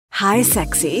Hi,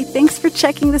 sexy. Thanks for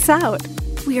checking this out.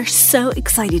 We are so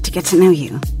excited to get to know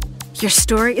you. Your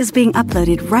story is being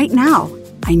uploaded right now.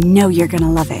 I know you're going to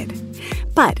love it.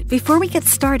 But before we get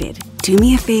started, do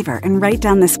me a favor and write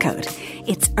down this code.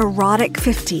 It's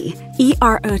erotic50,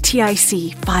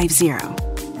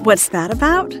 EROTIC50. What's that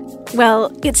about?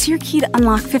 Well, it's your key to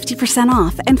unlock 50%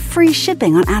 off and free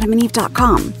shipping on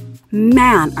adamandeve.com.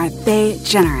 Man, are they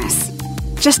generous.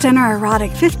 Just enter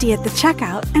erotic50 at the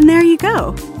checkout, and there you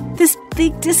go. This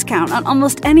big discount on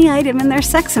almost any item in their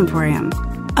sex emporium.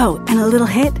 Oh, and a little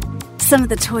hit? Some of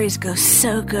the toys go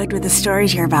so good with the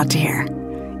stories you're about to hear.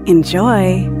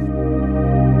 Enjoy!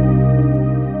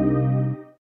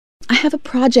 I have a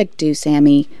project due,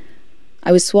 Sammy.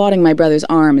 I was swatting my brother's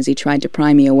arm as he tried to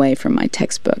pry me away from my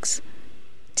textbooks.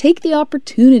 Take the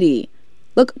opportunity.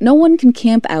 Look, no one can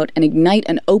camp out and ignite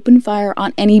an open fire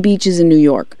on any beaches in New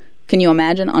York. Can you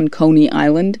imagine on Coney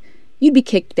Island? You'd be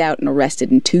kicked out and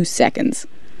arrested in 2 seconds.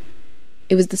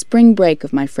 It was the spring break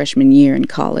of my freshman year in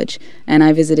college, and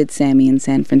I visited Sammy in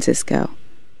San Francisco.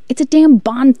 It's a damn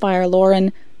bonfire,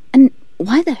 Lauren. And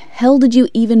why the hell did you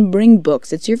even bring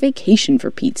books? It's your vacation,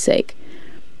 for Pete's sake.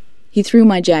 He threw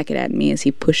my jacket at me as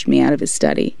he pushed me out of his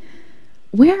study.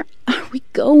 Where are we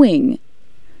going?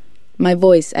 My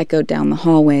voice echoed down the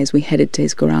hallway as we headed to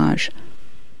his garage.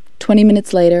 20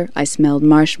 minutes later, I smelled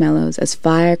marshmallows as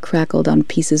fire crackled on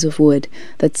pieces of wood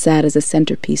that sat as a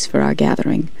centerpiece for our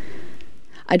gathering.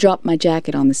 I dropped my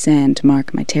jacket on the sand to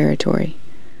mark my territory.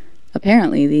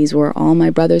 Apparently, these were all my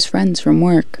brother's friends from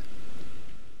work.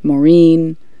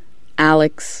 Maureen,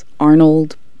 Alex,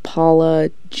 Arnold, Paula,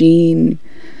 Jean.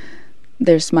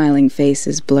 Their smiling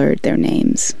faces blurred their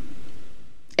names.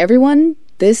 Everyone,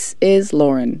 this is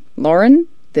Lauren. Lauren,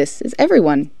 this is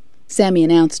everyone. Sammy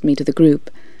announced me to the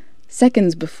group.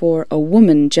 Seconds before, a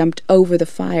woman jumped over the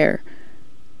fire.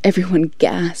 Everyone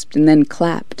gasped and then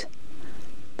clapped.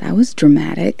 That was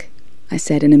dramatic, I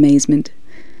said in amazement.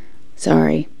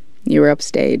 Sorry, you were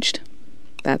upstaged.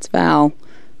 That's Val,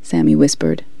 Sammy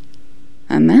whispered.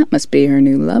 And that must be her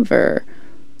new lover.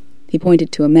 He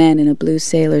pointed to a man in a blue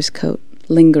sailor's coat,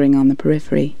 lingering on the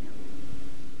periphery.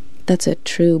 That's a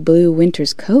true blue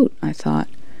winter's coat, I thought.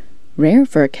 Rare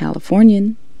for a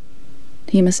Californian.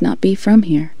 He must not be from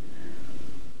here.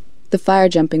 The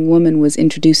fire-jumping woman was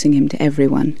introducing him to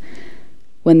everyone.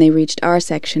 When they reached our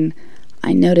section,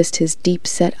 I noticed his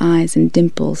deep-set eyes and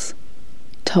dimples.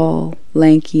 Tall,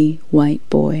 lanky, white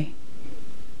boy.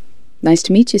 Nice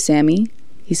to meet you, Sammy,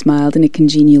 he smiled in a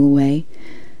congenial way.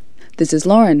 This is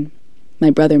Lauren, my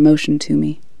brother motioned to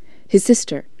me. His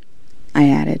sister, I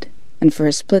added, and for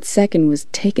a split second was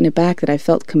taken aback that I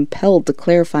felt compelled to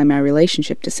clarify my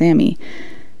relationship to Sammy.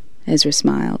 Ezra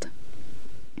smiled.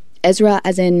 Ezra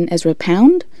as in Ezra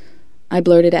Pound? I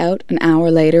blurted out an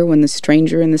hour later when the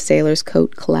stranger in the sailor's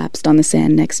coat collapsed on the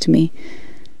sand next to me.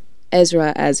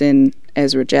 Ezra as in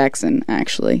Ezra Jackson,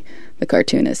 actually, the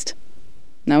cartoonist.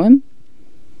 Know him?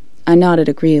 I nodded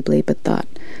agreeably, but thought,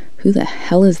 who the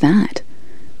hell is that?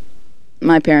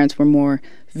 My parents were more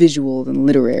visual than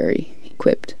literary, he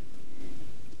quipped.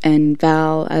 And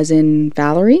Val as in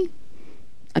Valerie?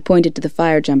 I pointed to the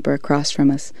fire jumper across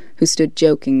from us, who stood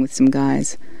joking with some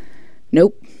guys.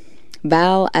 Nope.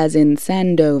 Val as in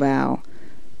Sandoval.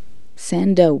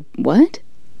 Sando what?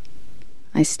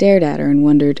 I stared at her and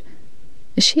wondered,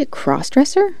 is she a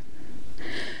cross-dresser?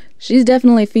 She's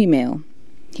definitely female.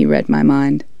 He read my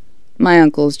mind. My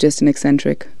uncle's just an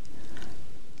eccentric.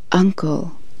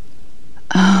 Uncle.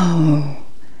 Oh.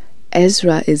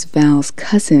 Ezra is Val's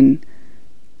cousin.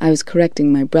 I was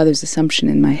correcting my brother's assumption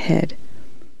in my head.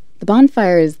 The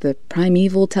bonfire is the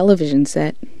primeval television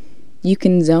set. You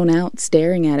can zone out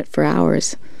staring at it for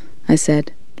hours, I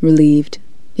said, relieved,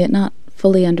 yet not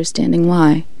fully understanding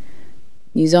why.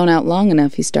 You zone out long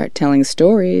enough, you start telling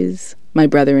stories, my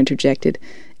brother interjected,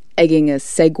 egging a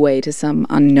segue to some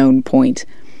unknown point.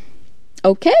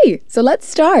 Okay, so let's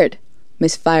start,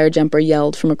 Miss Firejumper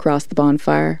yelled from across the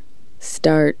bonfire.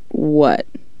 Start what?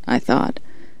 I thought.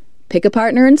 Pick a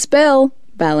partner and spill,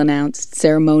 Val announced,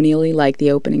 ceremonially like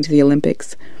the opening to the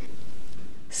Olympics.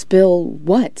 Spill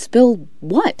what? Spill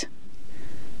what?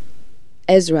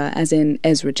 Ezra, as in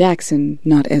Ezra Jackson,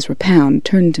 not Ezra Pound,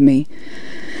 turned to me.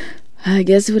 I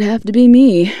guess it would have to be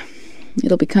me.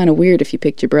 It'll be kind of weird if you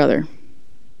picked your brother.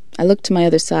 I looked to my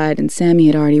other side, and Sammy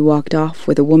had already walked off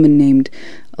with a woman named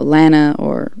Alana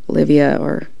or Olivia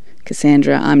or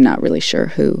Cassandra. I'm not really sure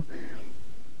who.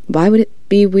 Why would it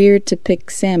be weird to pick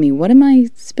Sammy? What am I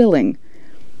spilling?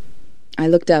 I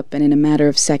looked up, and in a matter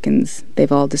of seconds,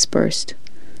 they've all dispersed.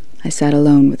 I sat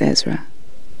alone with Ezra.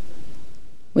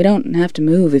 We don't have to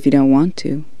move if you don't want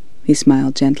to, he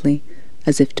smiled gently,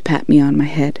 as if to pat me on my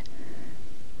head.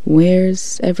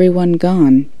 Where's everyone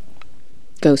gone?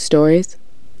 Ghost stories?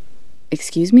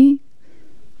 Excuse me?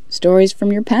 Stories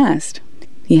from your past.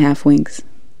 He half winks.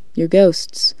 Your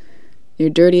ghosts.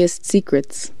 Your dirtiest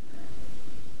secrets.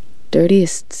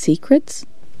 Dirtiest secrets?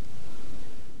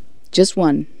 Just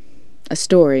one. A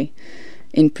story.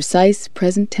 In precise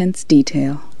present tense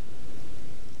detail.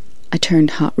 I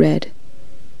turned hot red.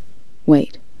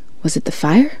 Wait, was it the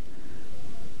fire?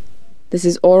 This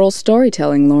is oral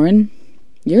storytelling, Lauren.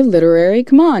 You're literary.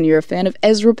 Come on, you're a fan of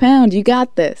Ezra Pound. You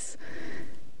got this.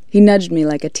 He nudged me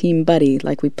like a team buddy,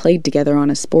 like we played together on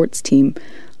a sports team,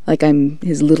 like I'm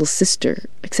his little sister,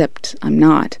 except I'm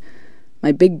not.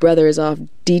 My big brother is off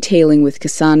detailing with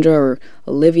Cassandra or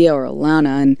Olivia or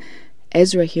Alana, and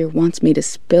Ezra here wants me to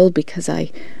spill because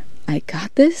I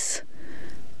got this?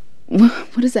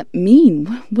 What does that mean?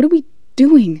 What are we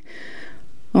doing?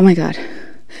 Oh my God.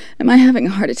 Am I having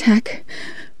a heart attack?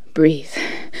 Breathe.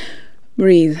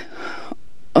 Breathe.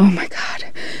 Oh my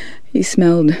God. He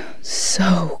smelled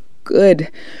so good.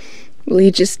 Will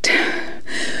he just...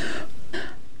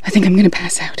 I think I'm gonna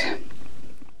pass out.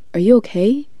 Are you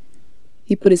okay?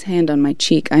 He put his hand on my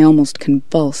cheek. I almost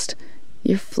convulsed.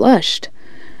 You're flushed.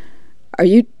 Are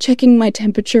you checking my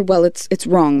temperature? Well, it's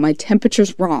wrong. My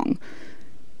temperature's wrong.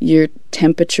 Your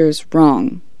temperature's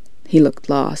wrong. He looked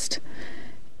lost.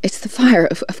 It's the fire.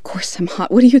 Of course I'm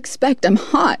hot. What do you expect? I'm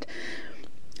hot.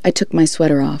 I took my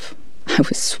sweater off. I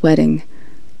was sweating.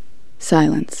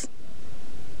 Silence.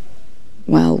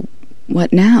 Well,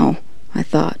 what now? I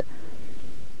thought.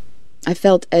 I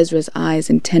felt Ezra's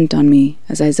eyes intent on me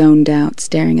as I zoned out,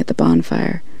 staring at the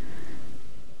bonfire.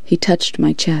 He touched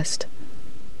my chest.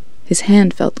 His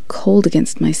hand felt cold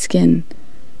against my skin.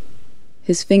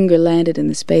 His finger landed in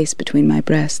the space between my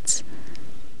breasts.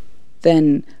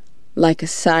 Then, like a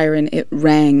siren, it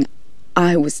rang.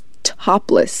 I was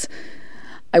topless.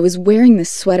 I was wearing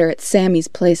this sweater at Sammy's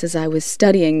place as I was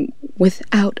studying,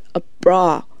 without a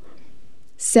bra.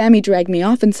 Sammy dragged me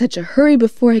off in such a hurry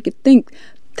before I could think.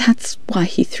 That's why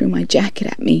he threw my jacket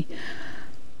at me.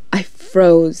 I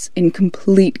froze in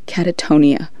complete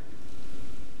catatonia.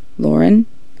 Lauren?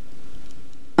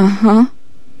 Uh-huh.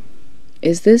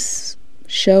 Is this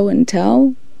show and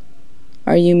tell?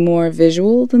 Are you more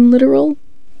visual than literal?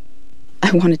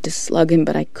 I wanted to slug him,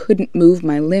 but I couldn't move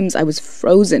my limbs. I was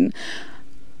frozen.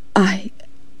 I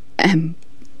am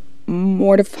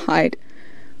mortified.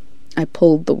 I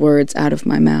pulled the words out of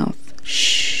my mouth.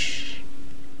 Shh.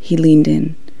 He leaned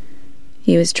in.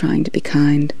 He was trying to be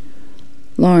kind.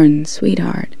 Lauren,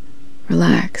 sweetheart,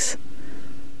 relax.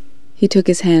 He took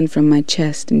his hand from my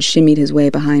chest and shimmied his way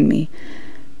behind me.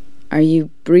 Are you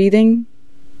breathing?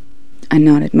 I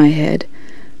nodded my head.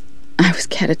 I was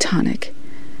catatonic.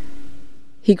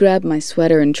 He grabbed my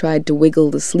sweater and tried to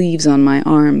wiggle the sleeves on my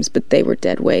arms, but they were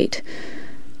dead weight.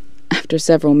 After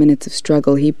several minutes of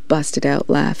struggle, he busted out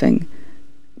laughing.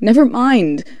 Never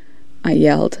mind, I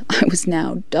yelled. I was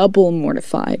now double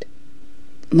mortified.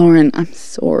 Lauren, I'm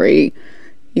sorry.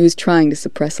 He was trying to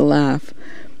suppress a laugh.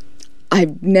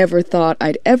 I've never thought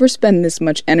I'd ever spend this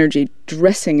much energy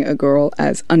dressing a girl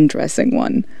as undressing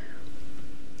one.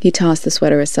 He tossed the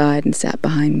sweater aside and sat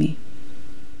behind me.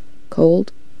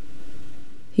 Cold?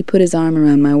 He put his arm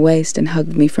around my waist and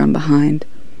hugged me from behind.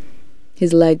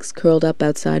 His legs curled up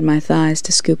outside my thighs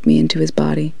to scoop me into his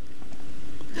body.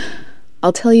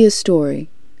 I'll tell you a story,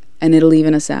 and it'll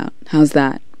even us out. How's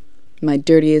that? My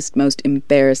dirtiest, most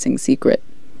embarrassing secret.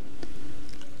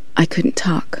 I couldn't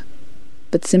talk,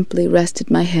 but simply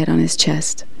rested my head on his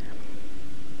chest.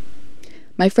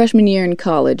 My freshman year in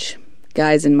college,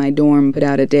 guys in my dorm put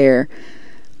out a dare.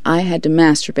 I had to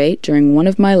masturbate during one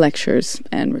of my lectures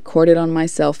and record it on my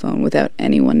cell phone without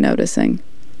anyone noticing.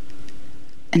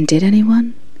 And did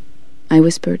anyone? I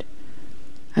whispered.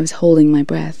 I was holding my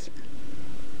breath.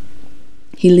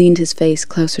 He leaned his face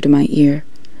closer to my ear.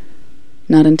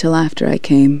 Not until after I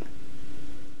came.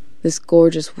 This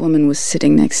gorgeous woman was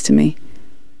sitting next to me.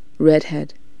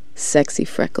 Redhead, sexy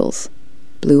freckles,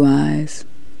 blue eyes,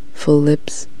 full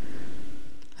lips.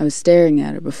 I was staring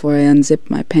at her before I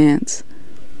unzipped my pants.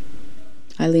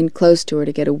 I leaned close to her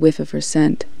to get a whiff of her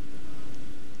scent.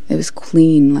 It was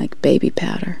clean like baby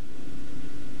powder.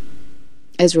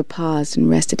 Ezra paused and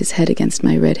rested his head against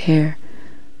my red hair,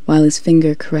 while his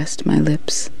finger caressed my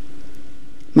lips.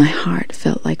 My heart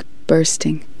felt like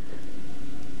bursting.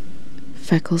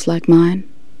 Freckles like mine?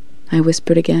 I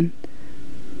whispered again.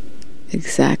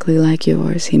 Exactly like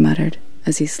yours, he muttered,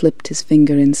 as he slipped his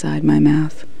finger inside my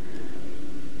mouth.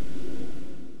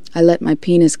 I let my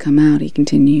penis come out, he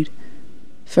continued.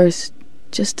 First,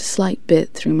 just a slight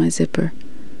bit through my zipper,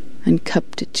 and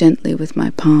cupped it gently with my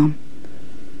palm.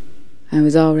 I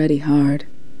was already hard,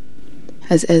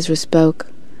 As Ezra spoke,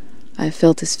 I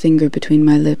felt his finger between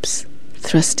my lips,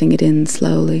 thrusting it in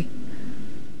slowly.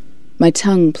 My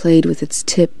tongue played with its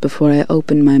tip before I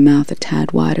opened my mouth a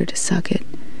tad wider to suck it.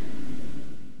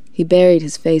 He buried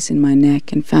his face in my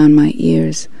neck and found my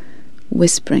ears,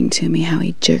 whispering to me how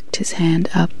he jerked his hand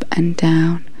up and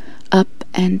down,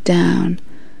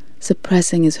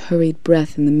 suppressing his hurried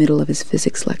breath in the middle of his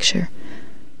physics lecture,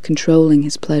 controlling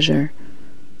his pleasure,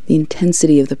 the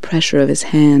intensity of the pressure of his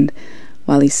hand,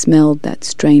 while he smelled that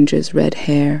stranger's red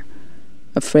hair,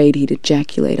 afraid he'd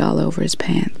ejaculate all over his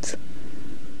pants.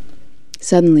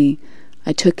 Suddenly,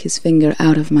 I took his finger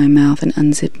out of my mouth and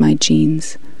unzipped my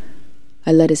jeans.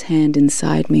 I let his hand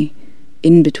inside me,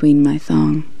 in between my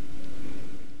thong.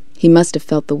 He must have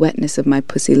felt the wetness of my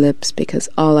pussy lips, because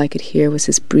all I could hear was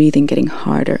his breathing getting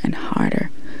harder and harder.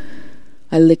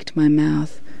 I licked my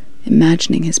mouth,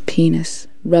 imagining his penis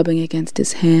rubbing against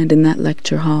his hand in that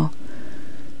lecture hall.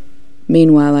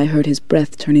 Meanwhile, I heard his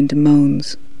breath turn into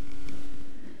moans.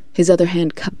 His other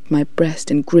hand cupped my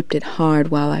breast and gripped it hard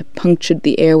while I punctured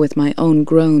the air with my own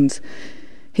groans.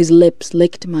 His lips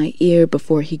licked my ear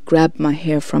before he grabbed my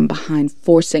hair from behind,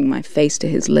 forcing my face to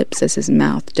his lips as his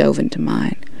mouth dove into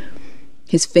mine.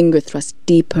 His finger thrust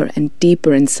deeper and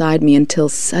deeper inside me until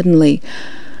suddenly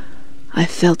I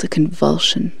felt a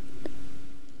convulsion.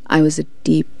 I was a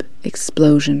deep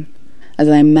explosion as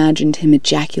I imagined him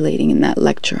ejaculating in that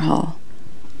lecture hall.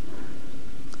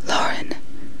 "Lauren,"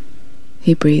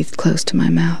 he breathed close to my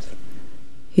mouth.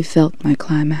 He felt my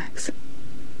climax.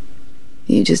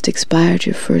 "You just expired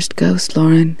your first ghost,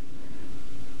 Lauren."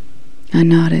 I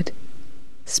nodded,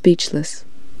 speechless.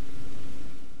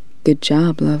 "Good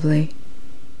job, lovely.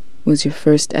 Was your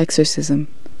first exorcism."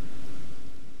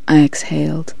 I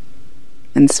exhaled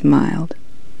and smiled.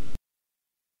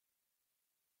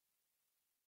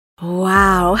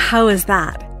 Wow, how was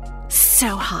that?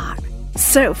 So hot.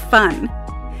 So fun.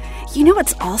 You know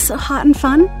what's also hot and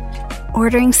fun?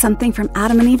 Ordering something from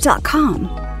AdamandEve.com.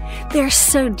 They're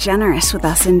so generous with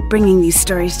us in bringing these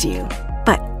stories to you,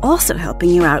 but also helping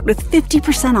you out with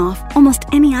 50% off almost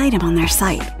any item on their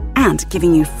site and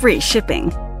giving you free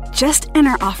shipping. Just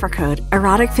enter offer code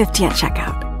erotic50 at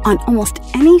checkout on almost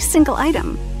any single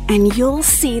item, and you'll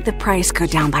see the price go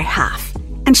down by half.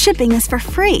 And shipping is for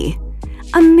free.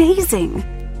 Amazing!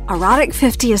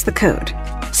 Erotic50 is the code,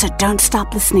 so don't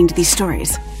stop listening to these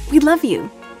stories. We love you.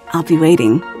 I'll be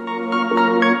waiting.